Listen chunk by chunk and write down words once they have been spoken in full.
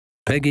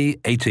Peggy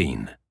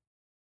 18.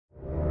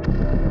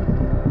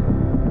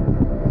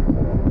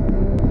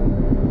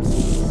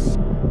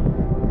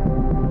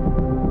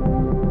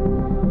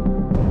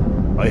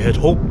 I had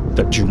hoped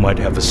that you might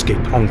have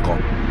escaped Hong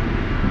Kong.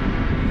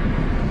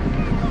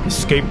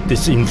 Escaped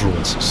these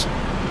influences,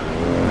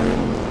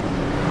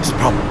 these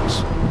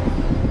problems.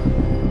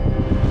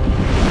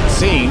 It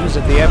seems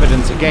that the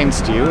evidence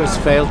against you has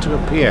failed to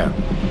appear.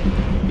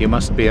 You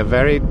must be a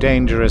very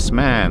dangerous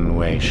man,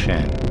 Wei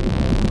Shen.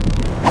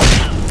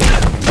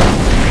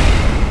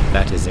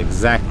 That is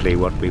exactly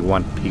what we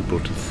want people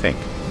to think.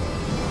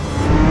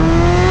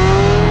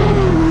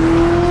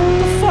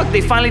 They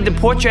finally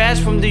deport your ass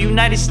from the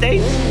United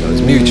States? It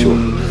was mutual.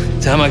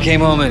 Time I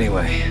came home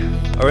anyway.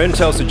 Our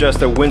intel suggests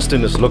that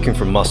Winston is looking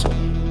for muscle.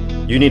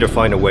 You need to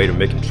find a way to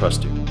make him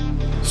trust you.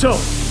 So,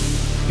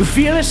 you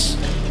fear this?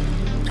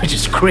 You're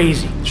just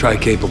crazy. Try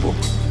capable.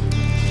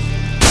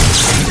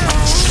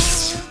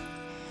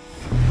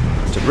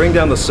 To bring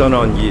down the Sun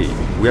On Yee,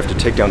 we have to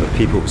take down the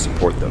people who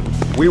support them.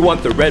 We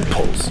want the Red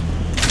Poles,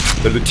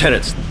 the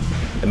lieutenants,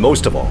 and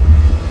most of all,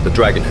 the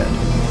Dragon Head.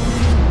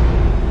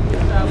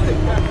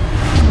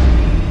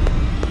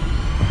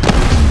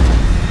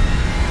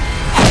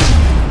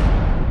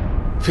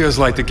 Feels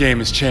like the game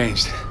has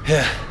changed.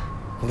 Yeah,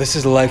 well, this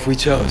is the life we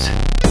chose.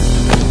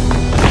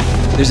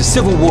 There's a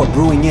civil war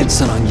brewing in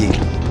Sun On Yee.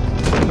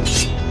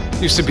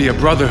 Used to be a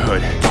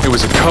brotherhood. It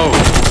was a code.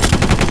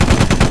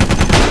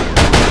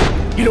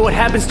 You know what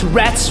happens to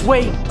rats,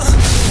 Wei?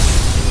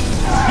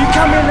 You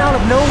come in out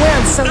of nowhere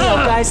and suddenly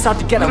our guys start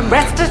to get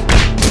arrested?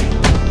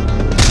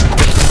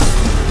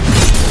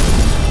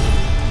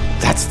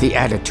 That's the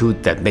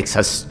attitude that makes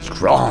us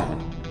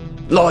strong.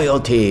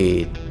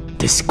 Loyalty,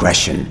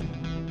 discretion.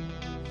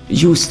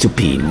 Used to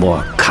be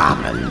more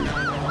common.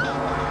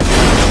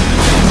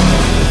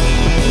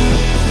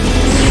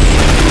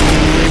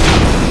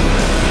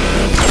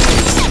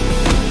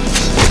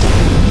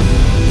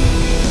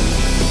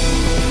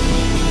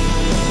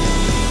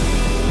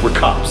 We're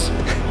cops.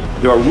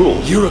 There are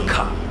rules. You're a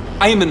cop.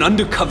 I am an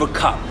undercover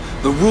cop.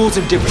 The rules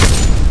are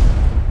different.